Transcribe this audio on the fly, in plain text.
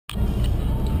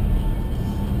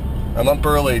I'm up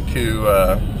early to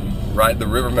ride the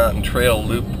River Mountain Trail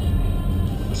loop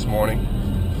this morning,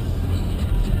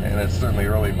 and it's certainly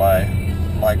early by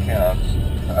my count.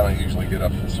 I don't usually get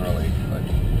up this early, but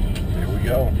here we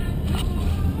go.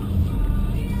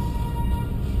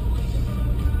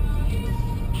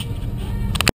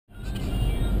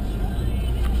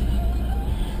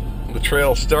 The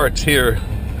trail starts here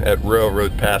at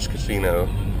Railroad Pass Casino.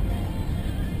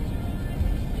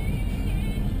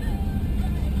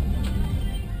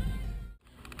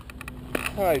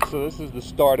 Alright, so this is the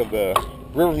start of the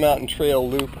River Mountain Trail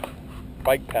Loop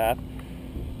bike path.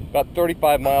 About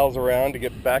 35 miles around to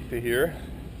get back to here.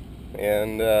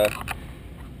 And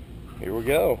here we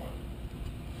go.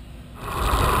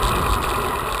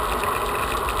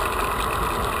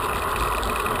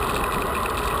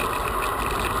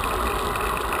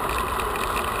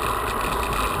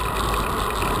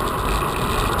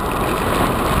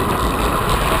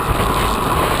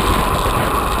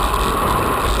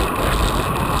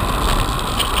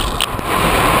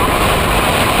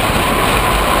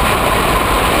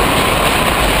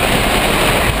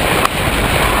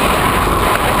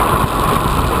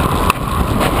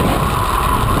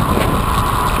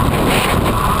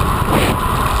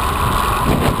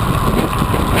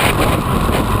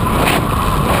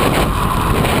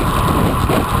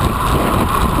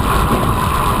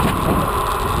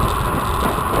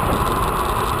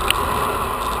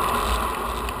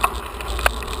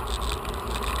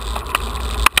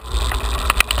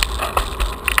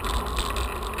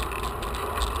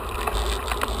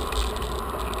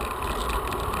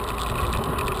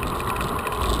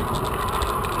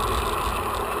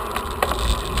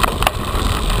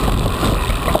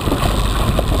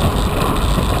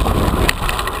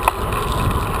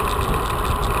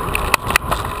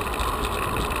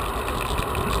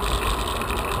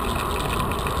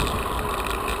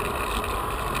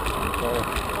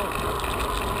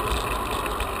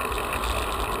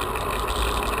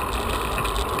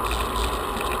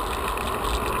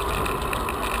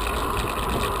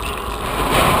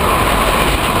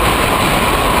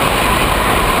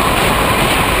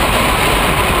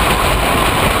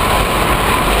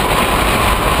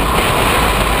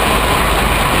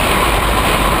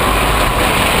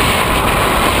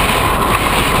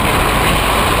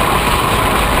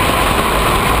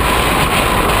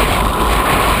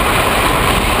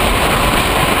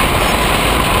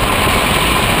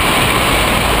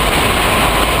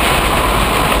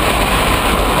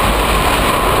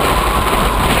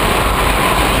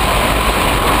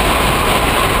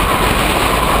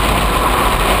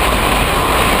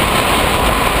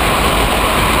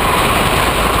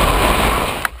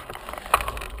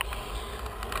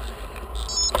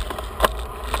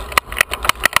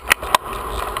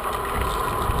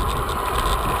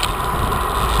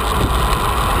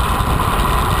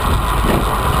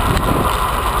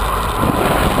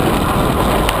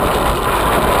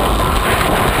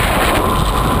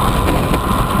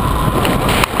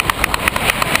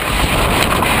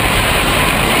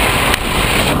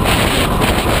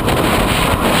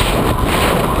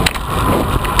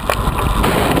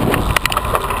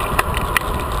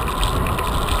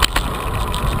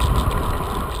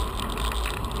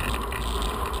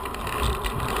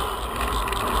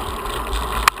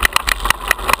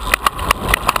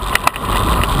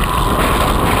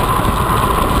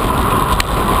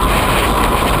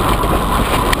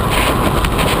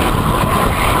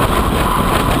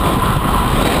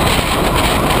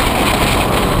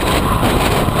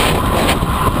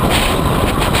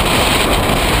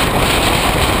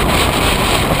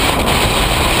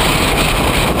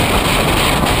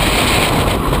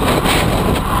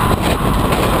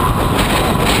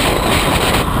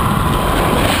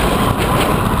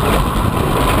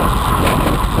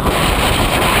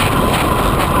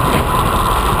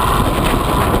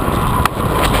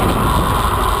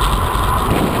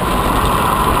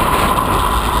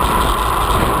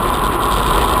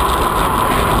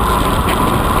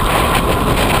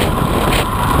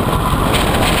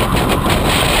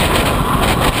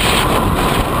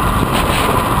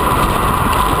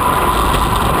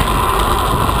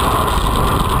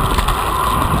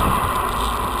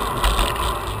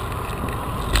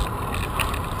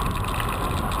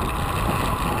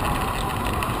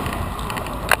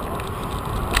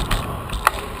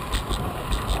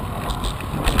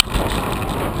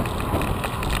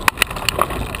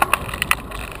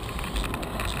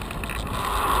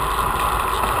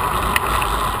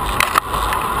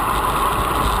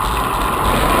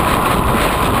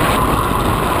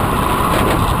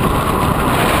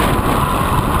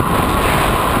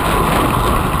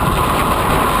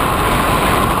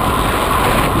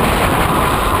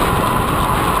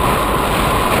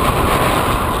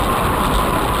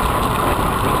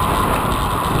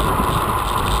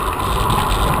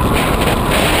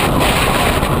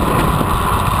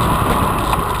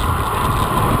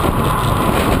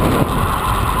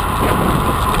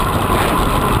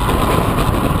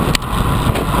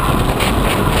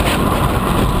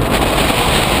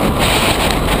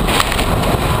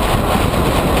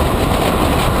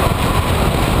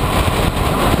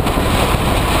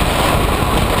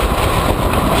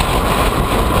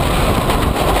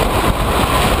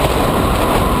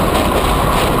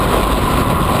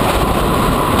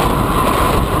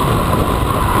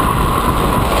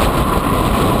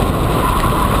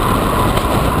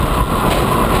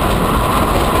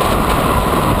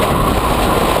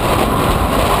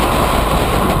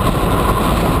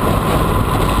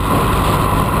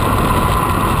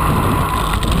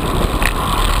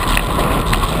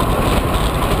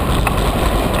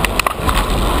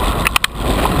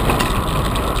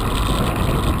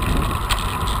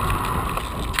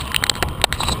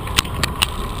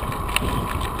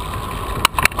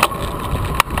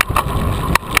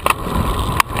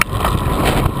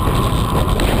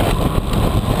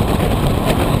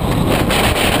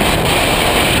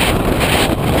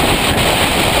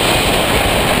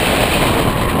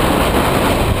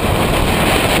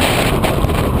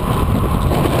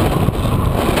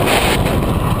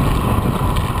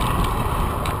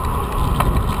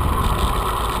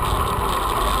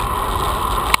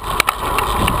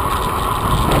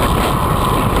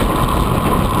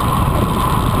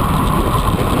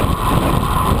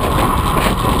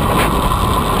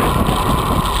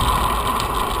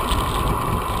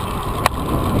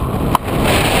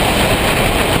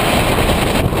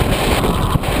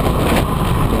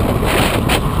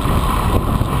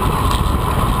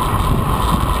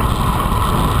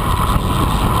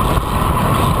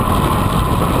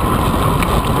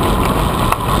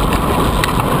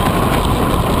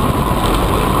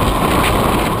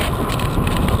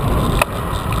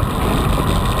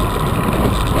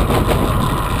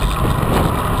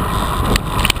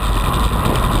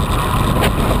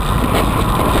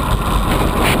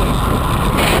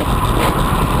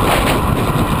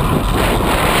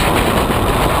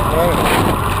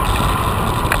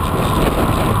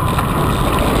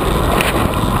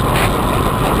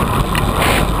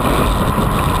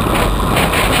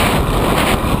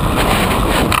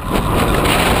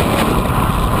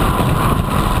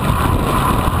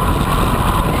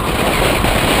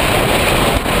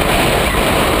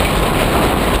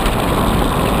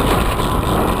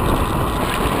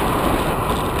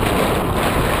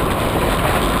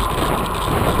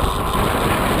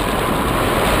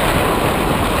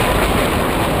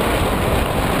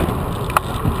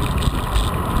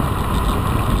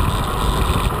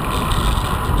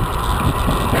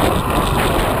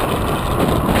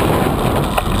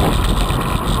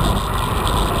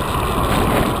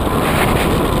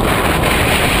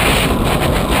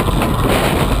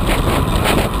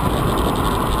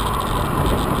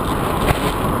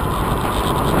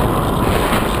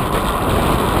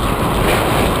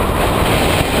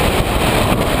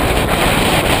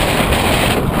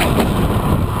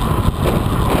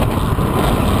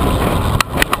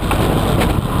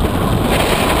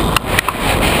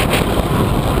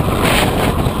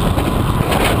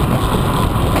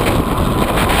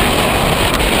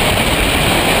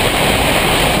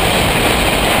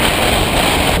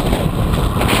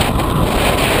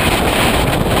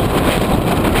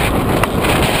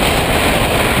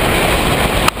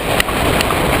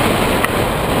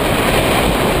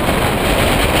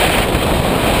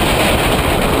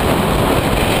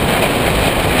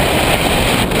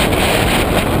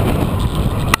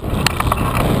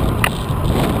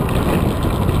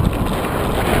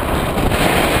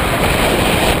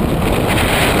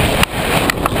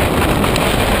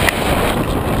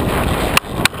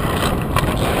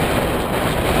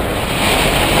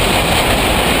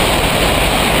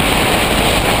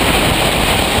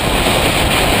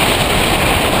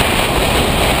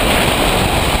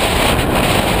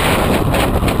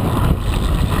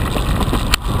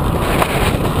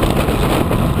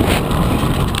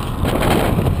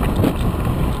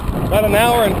 About an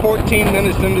hour and 14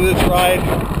 minutes into this ride,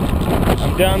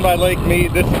 I'm down by Lake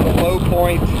Mead. This is the low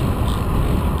point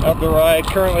of the ride.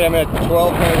 Currently I'm at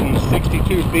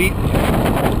 1,262 feet.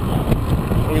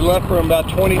 We left from about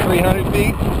 2,300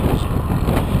 feet.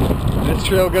 This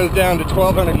trail goes down to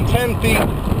 1,210 feet.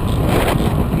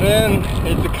 And then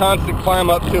it's a constant climb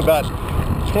up to about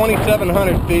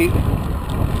 2,700 feet.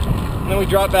 And then we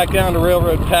drop back down to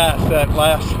Railroad Pass, that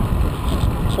last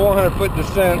 400-foot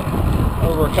descent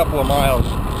over a couple of miles.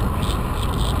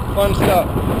 Fun stuff.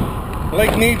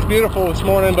 Lake Mead's beautiful this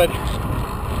morning, but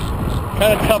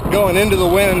kind of tough going into the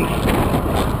wind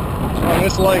on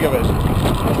this leg of it.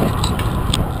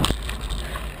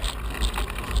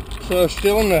 So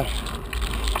still in the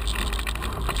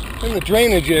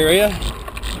drainage area.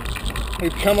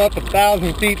 We've come up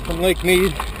 1,000 feet from Lake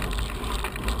Mead.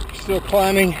 Still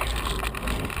climbing.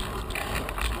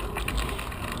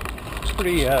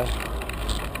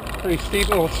 Pretty steep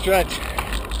little stretch.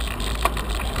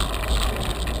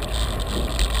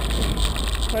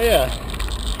 Oh yeah,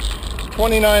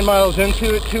 29 miles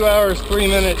into it, 2 hours, 3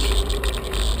 minutes,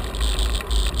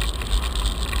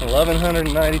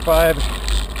 1,195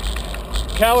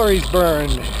 calories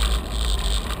burned.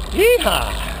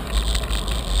 Yeehaw!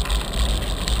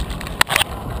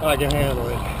 I can handle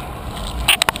it.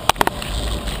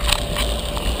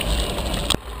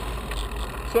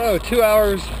 So 2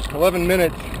 hours, 11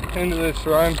 minutes into this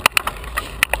run.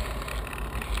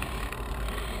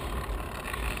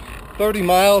 30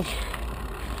 miles,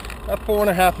 about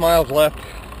 4.5 miles left.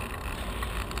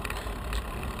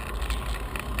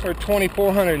 We're at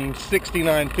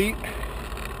 2,469 feet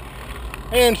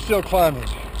and still climbing.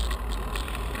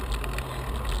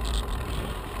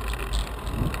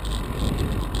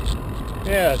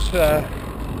 Yeah, it's the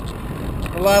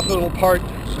last little part,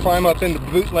 climb up into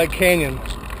Bootleg Canyon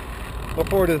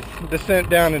before the descent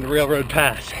down into Railroad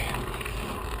Pass.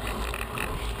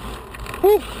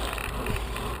 Whew.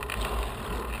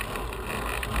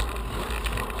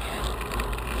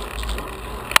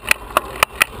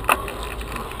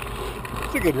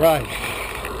 It's a good ride.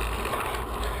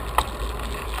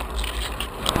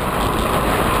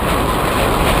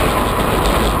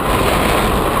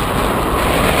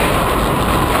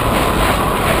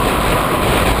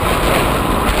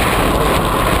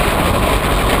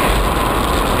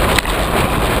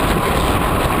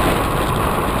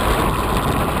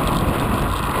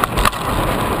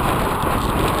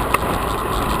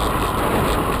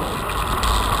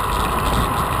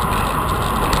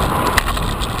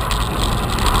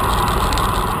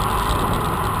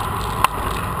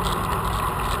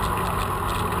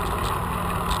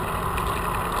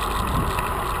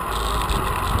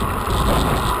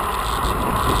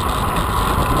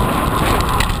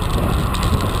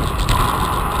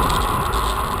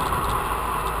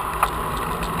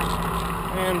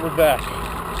 And we're back.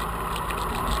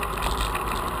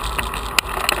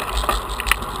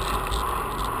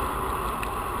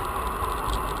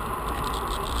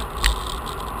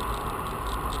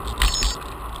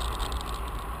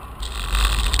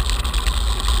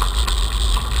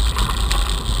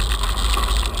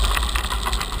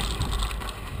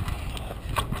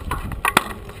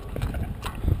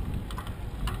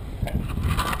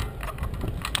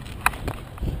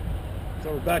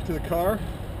 So we're back to the car.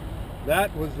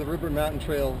 That was the River Mountain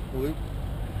Trail loop.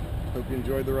 Hope you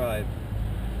enjoyed the ride.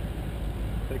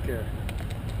 Take care.